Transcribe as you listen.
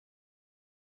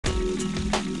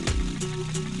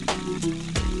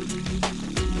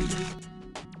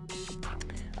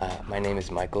My name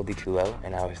is Michael DiTullo,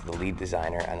 and I was the lead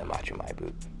designer on the Machomai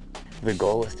boot. The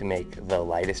goal was to make the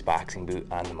lightest boxing boot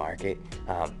on the market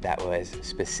that was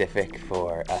specific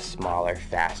for a smaller,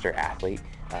 faster athlete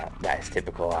that is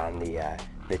typical on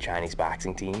the Chinese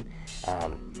boxing team.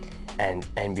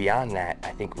 And beyond that,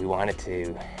 I think we wanted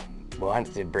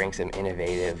to bring some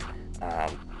innovative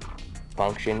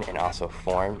function and also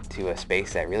form to a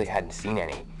space that really hadn't seen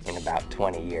any in about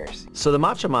 20 years. So the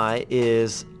Machomai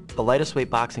is the lightest weight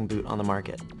boxing boot on the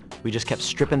market. We just kept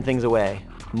stripping things away,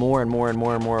 more and more and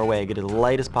more and more away, get it as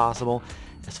light as possible,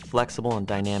 as flexible and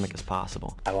dynamic as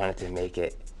possible. I wanted to make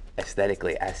it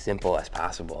aesthetically as simple as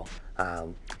possible.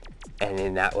 And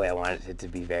in that way, I wanted it to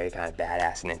be very kind of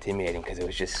badass and intimidating because it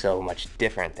was just so much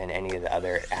different than any of the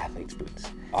other athletes'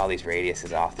 boots. All these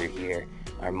radiuses all through here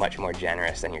are much more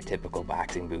generous than your typical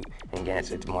boxing boot. And again,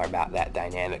 it's more about that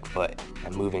dynamic foot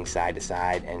and moving side to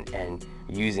side and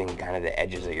using kind of the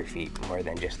edges of your feet more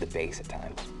than just the base at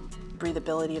times.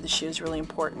 Breathability of the shoe is really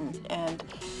important, and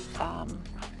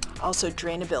also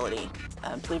drainability,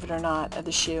 believe it or not, of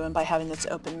the shoe. And by having this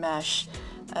open mesh,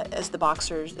 as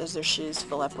their shoes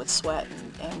fill up with sweat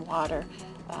and water,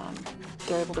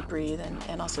 they're able to breathe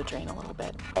and also drain a little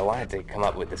bit. I wanted to come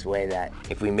up with this way that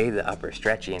if we made the upper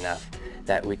stretchy enough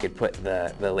that we could put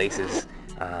the laces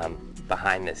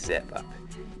behind the zip up.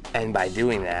 And by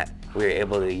doing that, we were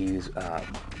able to use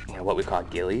what we call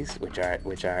gillies, which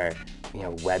are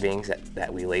webbings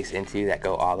that we lace into that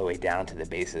go all the way down to the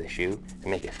base of the shoe to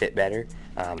make it fit better,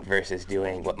 versus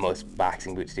doing what most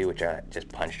boxing boots do, which are just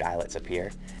punched eyelets up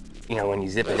here. When you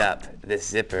zip it up, this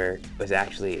zipper was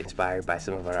actually inspired by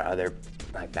some of our other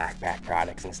backpack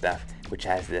products and stuff, which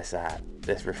has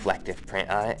this reflective print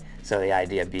on it. So the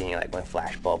idea being when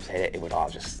flash bulbs hit it, it would all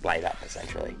just light up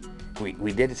essentially.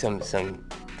 We did some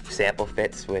sample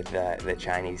fits with the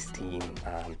Chinese team,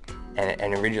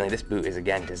 and originally this boot is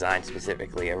again designed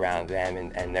specifically around them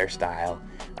and their style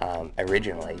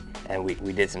originally, and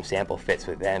we did some sample fits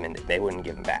with them and they wouldn't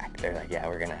give them back. They're like, yeah,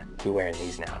 we're wearing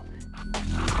these now.